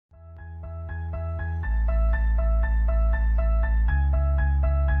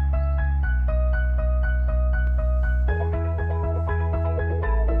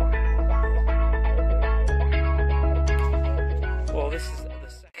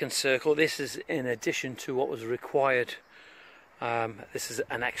second circle. This is in addition to what was required. This is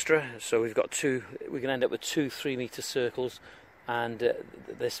an extra, so we've got two. We can end up with two 3-meter circles, and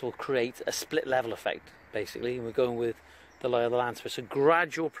this will create a split level effect basically. And we're going with the lay of the land, so it's a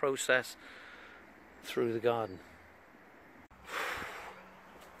gradual process through the garden.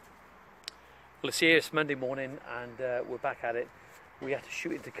 Well, it's here, it's Monday morning, and we're back at it. We had to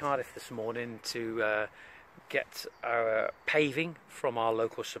shoot into Cardiff this morning to get our paving from our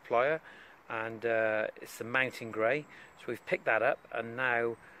local supplier, and it's the Mountain Grey, so we've picked that up, and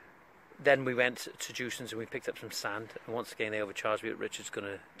then we went to Jewson's and we picked up some sand, and once again they overcharged me, but Richard's going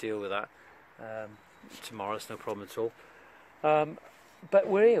to deal with that tomorrow. It's no problem at all. But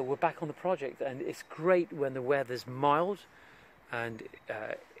we're here, we're back on the project, and it's great when the weather's mild and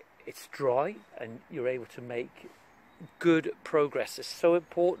it's dry and you're able to make good progress. It's so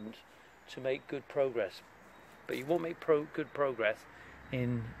important to make good progress, but you won't make good progress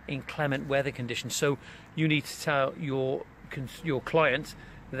in inclement weather conditions. So you need to tell your client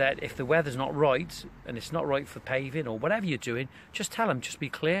that if the weather's not right and it's not right for paving or whatever you're doing, just tell them, just be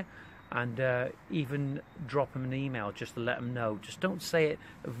clear, and even drop them an email just to let them know. Just don't say it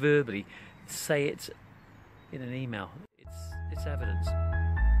verbally, say it in an email. It's evidence.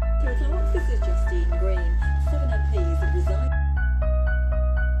 This is Justine Green, 7 MPs resign.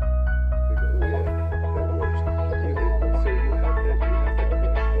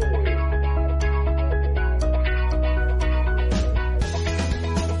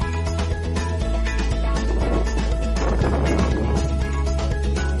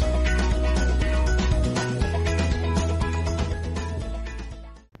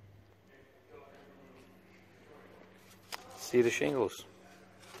 See the shingles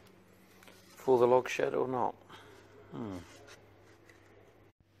for the log shed or not?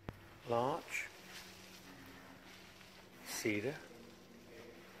 Larch, cedar,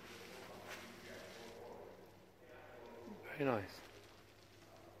 very nice.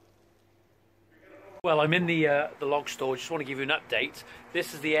 Well, I'm in the log store. Just want to give you an update.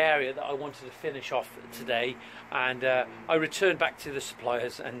 This is the area that I wanted to finish off today, and I returned back to the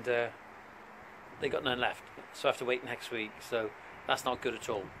suppliers, and they got none left, so I have to wait next week. So that's not good at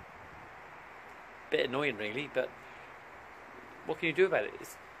all. Bit annoying really, but what can you do about it?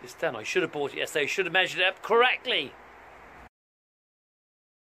 It's done. I should have bought it yesterday. I should have measured it up correctly.